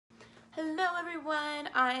Hello everyone!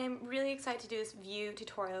 I'm really excited to do this Vue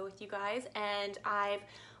tutorial with you guys, and I've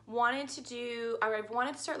wanted to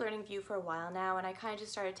start learning Vue for a while now, and I kind of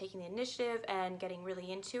just started taking the initiative and getting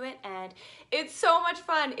really into it, and it's so much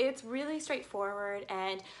fun. It's really straightforward,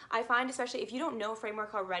 and I find, especially if you don't know a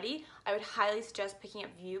framework already, I would highly suggest picking up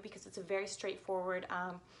Vue because it's a very straightforward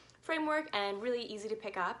framework and really easy to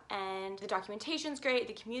pick up, and the documentation's great,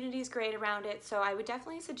 the community's great around it, so I would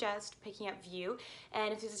definitely suggest picking up Vue.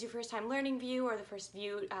 And if this is your first time learning Vue or the first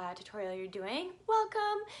Vue tutorial you're doing,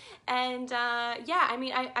 welcome. And yeah, I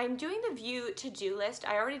mean, I'm doing the Vue to-do list.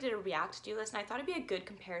 I already did a React to-do list, and I thought it'd be a good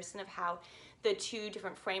comparison of how the two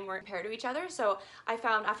different frameworks compare to each other. So I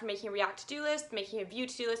found after making a React to-do list, making a Vue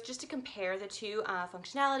to-do list, just to compare the two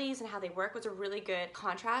functionalities and how they work was a really good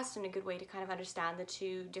contrast and a good way to kind of understand the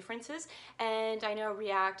two differences. And I know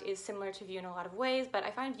React is similar to Vue in a lot of ways, but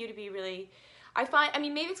I find Vue to be really, I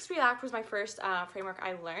mean, maybe it's because React was my first framework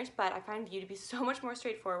I learned, but I find Vue to be so much more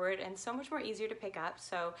straightforward and so much more easier to pick up,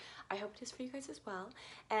 so I hope it is for you guys as well.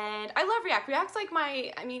 And I love React. React's like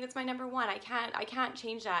it's my number one. I can't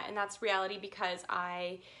change that, and that's reality because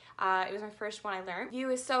it was my first one I learned. Vue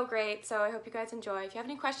is so great, so I hope you guys enjoy. If you have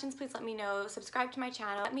any questions, please let me know. Subscribe to my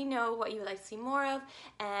channel. Let me know what you would like to see more of.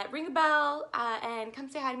 Ring the bell and come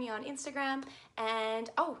say hi to me on Instagram. And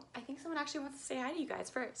oh, I think someone actually wants to say hi to you guys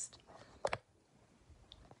first.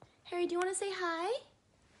 Harry, do you want to say hi?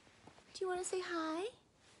 Do you want to say hi?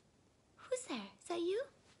 Who's there? Is that you?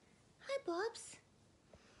 Hi, Bobs.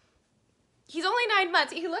 He's only 9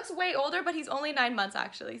 months. He looks way older, but he's only 9 months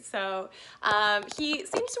actually. So he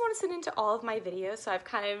seems to want to sit into all of my videos. So I've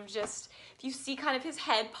kind of just, if you see kind of his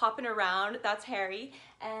head popping around, that's Harry.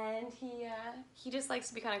 And he just likes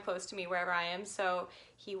to be kind of close to me wherever I am. So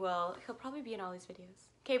he'll probably be in all these videos.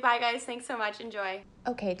 Okay, bye guys. Thanks so much. Enjoy.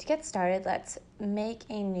 Okay, to get started, let's make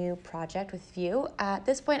a new project with Vue. At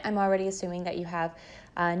this point, I'm already assuming that you have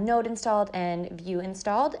Node installed and Vue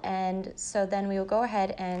installed, and so then we will go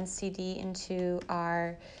ahead and cd into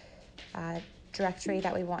our directory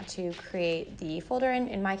that we want to create the folder in.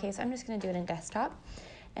 In my case, I'm just going to do it in desktop.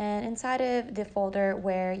 And inside of the folder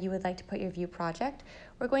where you would like to put your Vue project,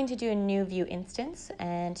 we're going to do a new Vue instance,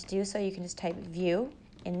 and to do so you can just type Vue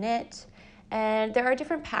init. And there are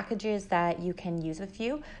different packages that you can use with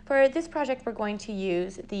Vue. For this project, we're going to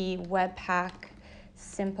use the Webpack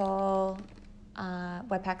Simple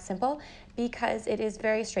because it is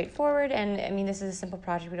very straightforward, and I mean, this is a simple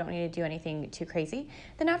project. We don't need to do anything too crazy.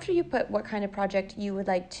 Then after you put what kind of project you would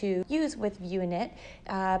like to use with Vue init,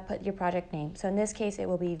 put your project name. So in this case, it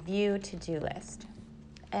will be Vue to-do list,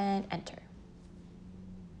 and enter.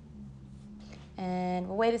 And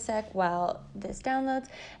we'll wait a sec while this downloads.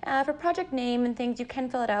 For project name and things, you can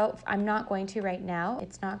fill it out. I'm not going to right now.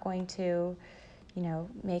 It's not going to,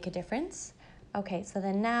 make a difference. Okay, so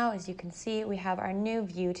then now, as you can see, we have our new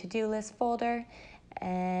Vue to-do list folder,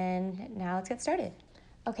 and now let's get started.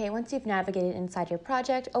 Okay, once you've navigated inside your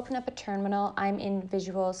project, open up a terminal. I'm in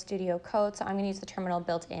Visual Studio Code, so I'm going to use the terminal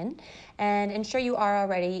built in, and ensure you are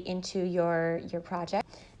already into your project.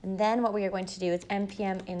 And then what we are going to do is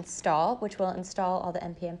npm install, which will install all the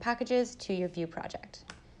npm packages to your Vue project.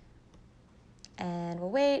 And we'll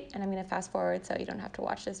wait, and I'm going to fast forward so you don't have to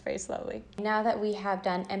watch this very slowly. Now that we have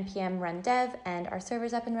done npm run dev and our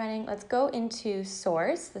server's up and running, let's go into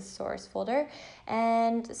source, the source folder,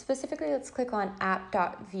 and specifically let's click on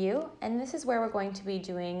app.vue, and this is where we're going to be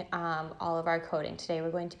doing all of our coding. Today we're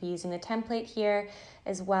going to be using the template here,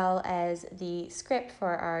 as well as the script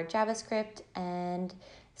for our JavaScript and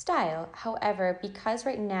style. However, because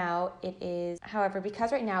right now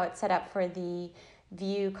it's set up for the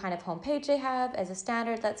Vue kind of homepage they have as a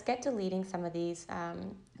standard, let's get deleting some of these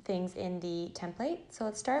things in the template. So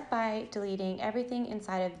let's start by deleting everything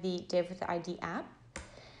inside of the div with the ID app,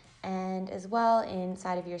 and as well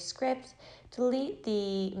inside of your script, delete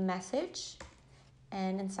the message,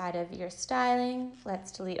 and inside of your styling,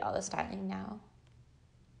 let's delete all the styling now.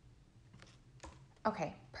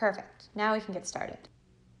 Okay, perfect. Now we can get started.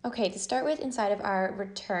 Okay, to start with, inside of our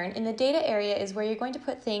return, in the data area is where you're going to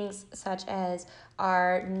put things such as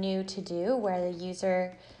our new to-do, where the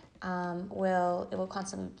user will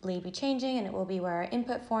constantly be changing, and it will be where our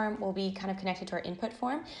input form will be kind of connected to our input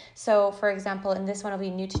form. So for example, in this one will be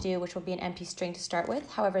new to-do, which will be an empty string to start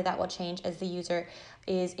with. However, that will change as the user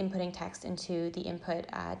is inputting text into the input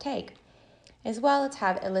tag. As well, let's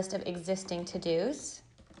have a list of existing to-dos,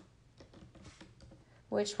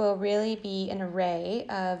 which will really be an array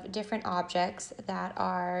of different objects that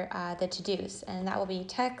are the to-dos, and that will be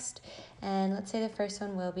text. And let's say the first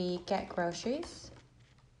one will be get groceries,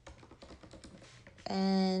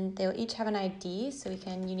 and they will each have an ID, so we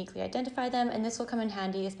can uniquely identify them, and this will come in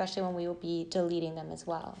handy, especially when we will be deleting them as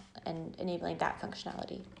well and enabling that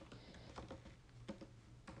functionality.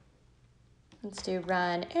 Let's do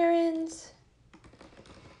run errands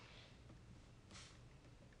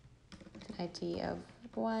with an ID of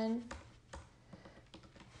 1,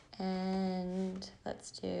 and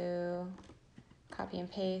let's do copy and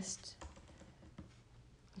paste.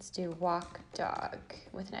 Let's do walk dog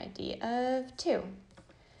with an ID of 2.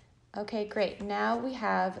 Okay, great. Now we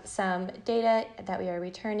have some data that we are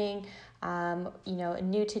returning, a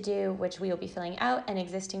new to-do, which we will be filling out, and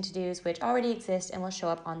existing to-dos, which already exist and will show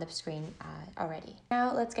up on the screen already.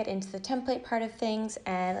 Now let's get into the template part of things,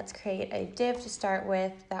 and let's create a div to start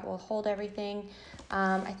with that will hold everything.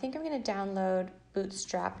 I think I'm going to download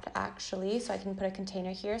Bootstrap actually, so I can put a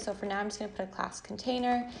container here. So for now, I'm just going to put a class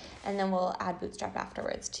container, and then we'll add Bootstrap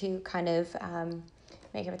afterwards to kind of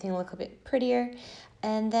make everything look a bit prettier.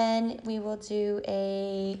 And then we will do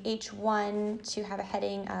a H1 to have a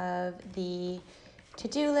heading of the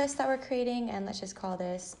to-do list that we're creating, and let's just call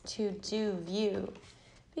this to-do view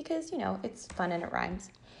because, it's fun and it rhymes.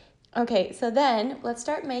 Okay, so then let's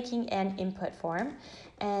start making an input form.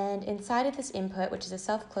 And inside of this input, which is a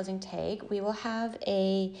self-closing tag, we will have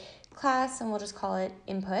a class, and we'll just call it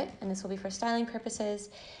input, and this will be for styling purposes.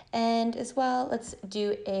 And as well, let's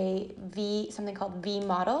do something called V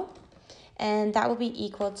model, and that will be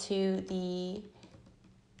equal to the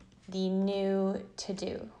new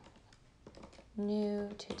to-do.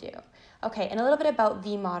 Okay, and a little bit about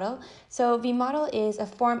vModel. So vModel is a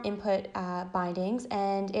form input bindings,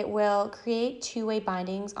 and it will create two-way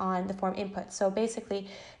bindings on the form input. So basically,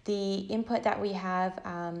 the input that we have,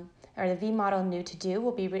 or the vModel new to-do,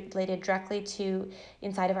 will be related directly to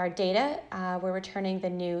inside of our data. We're returning the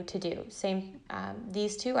new to-do. Same,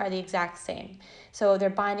 these two are the exact same. So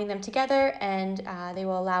they're binding them together, and they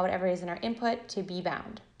will allow whatever is in our input to be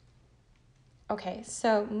bound. Okay,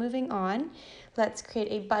 so moving on, let's create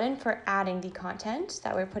a button for adding the content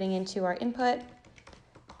that we're putting into our input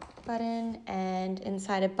button, and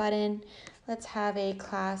inside a button, let's have a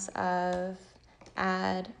class of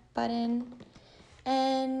add button,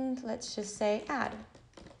 and let's just say add.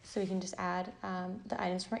 So we can just add the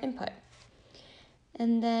items from our input.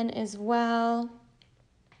 And then as well,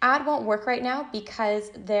 add won't work right now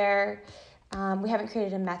because we haven't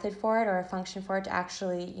created a method for it or a function for it to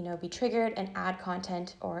actually, be triggered and add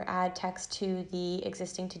content or add text to the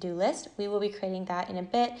existing to-do list. We will be creating that in a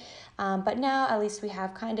bit, but now at least we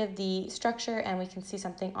have kind of the structure and we can see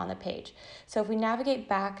something on the page. So if we navigate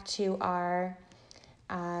back to our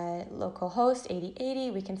local host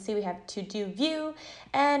 8080, we can see we have to-do view,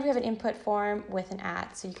 and we have an input form with an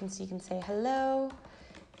add. So you can say hello,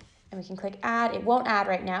 and we can click add. It won't add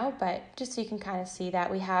right now, but just so you can kind of see that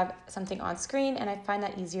we have something on screen, and I find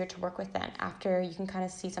that easier to work with then after you can kind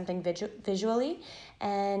of see something visually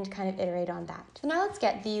and kind of iterate on that. So now let's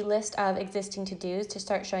get the list of existing to-dos to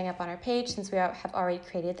start showing up on our page since we have already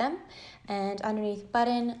created them. And underneath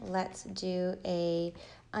button, let's do a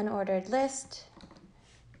unordered list,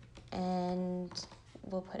 and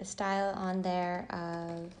we'll put a style on there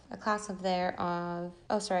of a class of there of,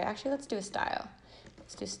 let's do a style.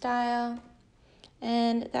 Let's do style,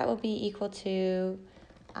 and that will be equal to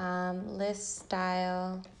list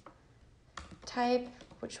style type,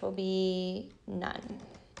 which will be none.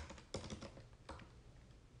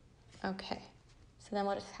 Okay, so then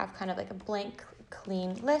we'll just have kind of like a blank,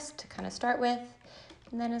 clean list to kind of start with.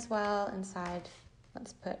 And then as well inside,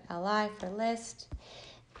 let's put li for list.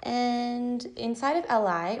 And inside of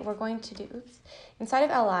li, we are going to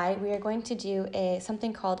do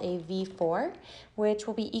something called a v4, which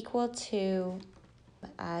will be equal to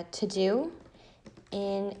to-do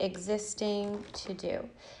in existing to-do.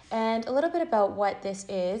 And a little bit about what this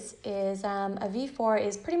is a v4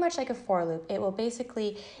 is pretty much like a for loop. It will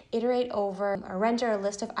basically iterate over or render a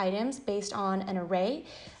list of items based on an array.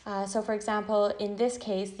 So for example, in this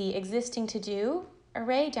case, the existing to-do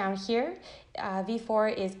array down here,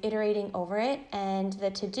 v4 is iterating over it, and the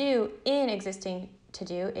to-do in existing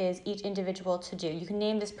to-do is each individual to-do. You can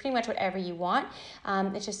name this pretty much whatever you want.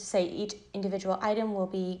 It's just to say each individual item will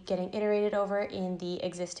be getting iterated over in the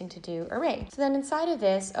existing to-do array. So then inside of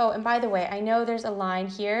this, oh, and by the way, I know there's a line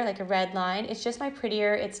here, like a red line. It's just my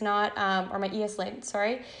prettier. It's not, or my ESLint,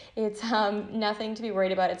 sorry. It's nothing to be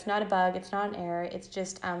worried about. It's not a bug. It's not an error. It's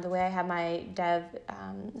just the way I have my dev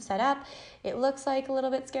set up. It looks like a little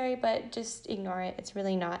bit scary, but just ignore it. It's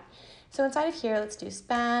really not. So inside of here, let's do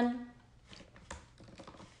span.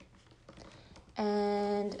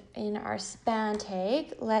 And in our span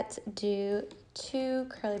tag, let's do 2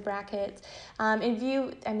 curly brackets. In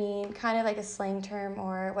Vue, I mean, kind of like a slang term,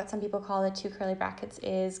 or what some people call the 2 curly brackets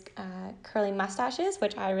is curly mustaches,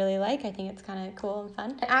 which I really like. I think it's kind of cool and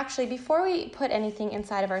fun. And actually, before we put anything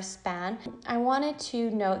inside of our span, I wanted to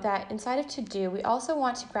note that inside of to-do, we also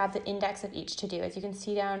want to grab the index of each to-do. As you can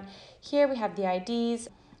see down here, we have the IDs,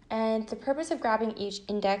 and the purpose of grabbing each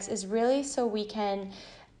index is really so we can,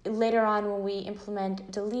 later on when we implement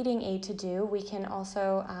deleting a to-do, we can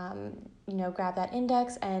also grab that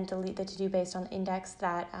index and delete the to-do based on the index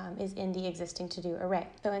that is in the existing to-do array.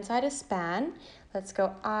 So inside of span, let's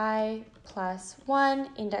go I plus 1,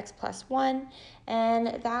 index plus 1,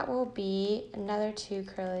 and that will be another 2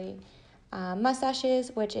 curly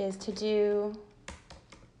mustaches, which is to-do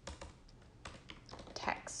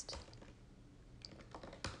text.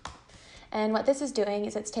 And what this is doing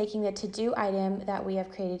is it's taking the to-do item that we have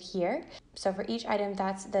created here. So for each item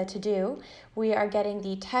that's the to-do, we are getting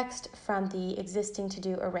the text from the existing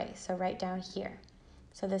to-do array. So right down here.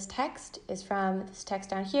 So this text is from this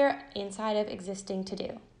text down here inside of existing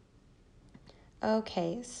to-do.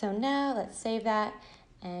 Okay, so now let's save that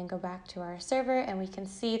and go back to our server, and we can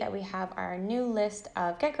see that we have our new list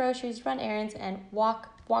of get groceries, run errands, and walk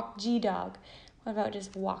G-dog. What about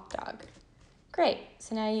just walk dog? Great,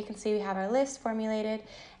 so now you can see we have our list formulated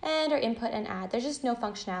and our input and add. There's just no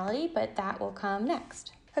functionality, but that will come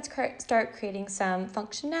next. Let's start creating some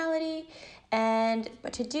functionality,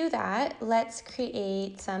 but to do that, let's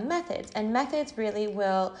create some methods. And methods really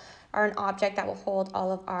are an object that will hold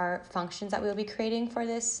all of our functions that we'll be creating for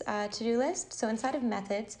this to-do list. So inside of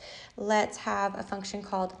methods, let's have a function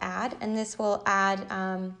called add, and this will add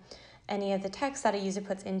any of the text that a user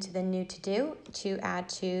puts into the new to-do to add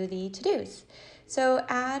to the to-dos. So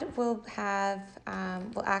add will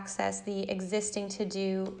access the existing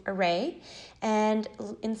to-do array, and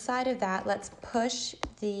inside of that, let's push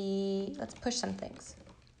some things.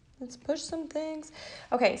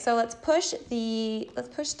 Okay, so let's push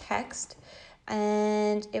text,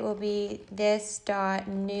 and it will be this dot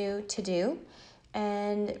new to-do.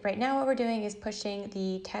 And right now what we're doing is pushing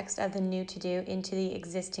the text of the new to-do into the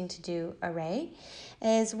existing to-do array.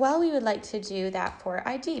 As well, we would like to do that for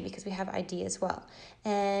ID because we have ID as well.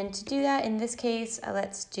 And to do that, in this case,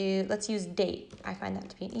 let's use date. I find that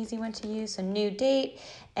to be an easy one to use. So new date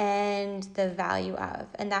and the value of,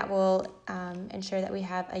 and that will ensure that we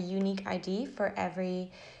have a unique ID for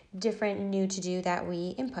every different new to-do that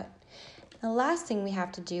we input. The last thing we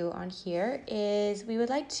have to do on here is we would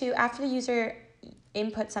like to, after the user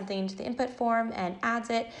input something into the input form and adds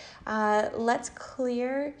it, let's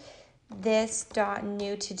clear this dot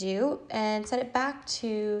new to do and set it back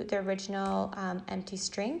to the original empty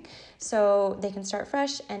string so they can start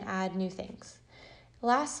fresh and add new things.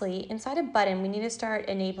 Lastly, inside a button, we need to start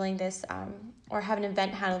enabling this or have an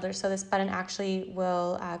event handler so this button actually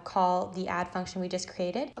will call the add function we just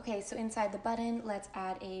created. Okay, so inside the button, let's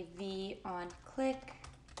add a V on click.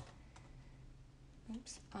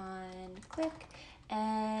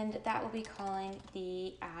 And that will be calling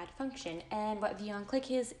the add function. And what VUE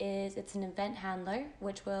is it's an event handler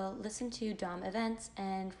which will listen to DOM events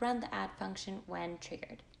and run the add function when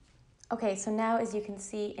triggered. Okay, so now as you can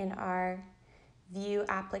see in our Vue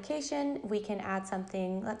application, we can add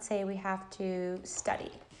something. Let's say we have to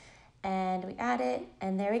study, and we add it,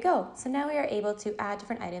 and there we go. So now we are able to add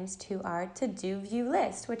different items to our to-do view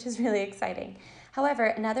list, which is really exciting. However,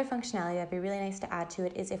 another functionality that'd be really nice to add to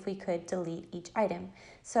it is if we could delete each item.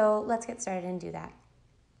 So let's get started and do that.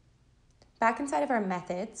 Back inside of our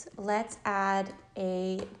methods, let's add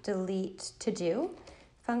a delete to-do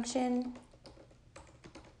function,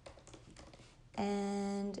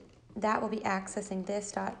 and that will be accessing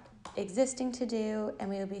this dot existing to-do, and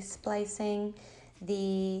we will be splicing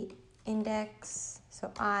the index,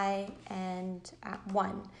 so I and at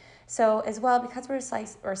 1. So as well, because we're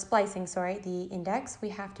splicing the index, we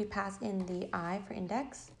have to pass in the I for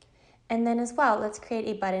index. And then as well, let's create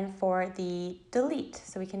a button for the delete,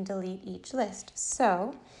 so we can delete each list.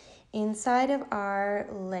 So inside of our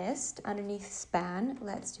list, underneath span,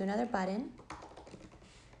 let's do another button.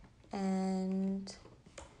 And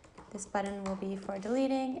this button will be for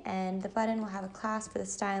deleting, and the button will have a class for the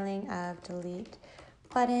styling of delete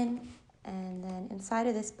button. And then inside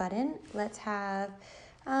of this button, let's have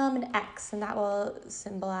an X, and that will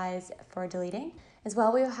symbolize for deleting. As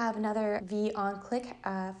well, we will have another V on click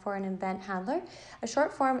for an event handler. A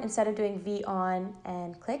short form, instead of doing V on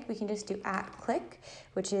and click, we can just do at click,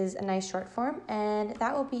 which is a nice short form, and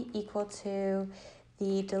that will be equal to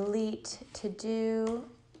the delete to do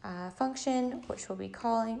function, which it will be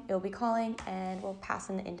calling, and we'll pass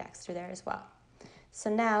in the index through there as well. So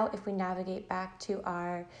now if we navigate back to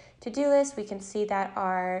our to-do list, we can see that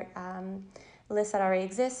our list that already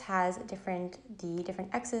exists has the different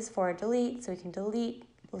X's for delete. So we can delete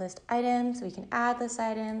list items, we can add list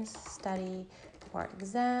items, study for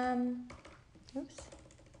exam, oops,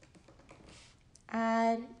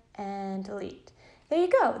 add and delete. There you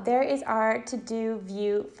go. There is our to-do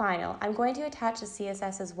view final. I'm going to attach the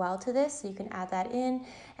CSS as well to this, so you can add that in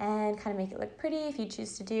and kind of make it look pretty if you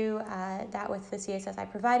choose to do that with the CSS I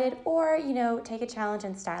provided, or take a challenge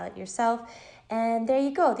and style it yourself. And there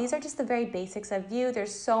you go. These are just the very basics of Vue.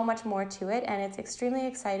 There's so much more to it, and it's extremely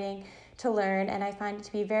exciting to learn. And I find it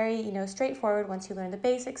to be very straightforward once you learn the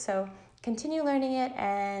basics. So continue learning it,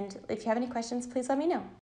 and if you have any questions, please let me know.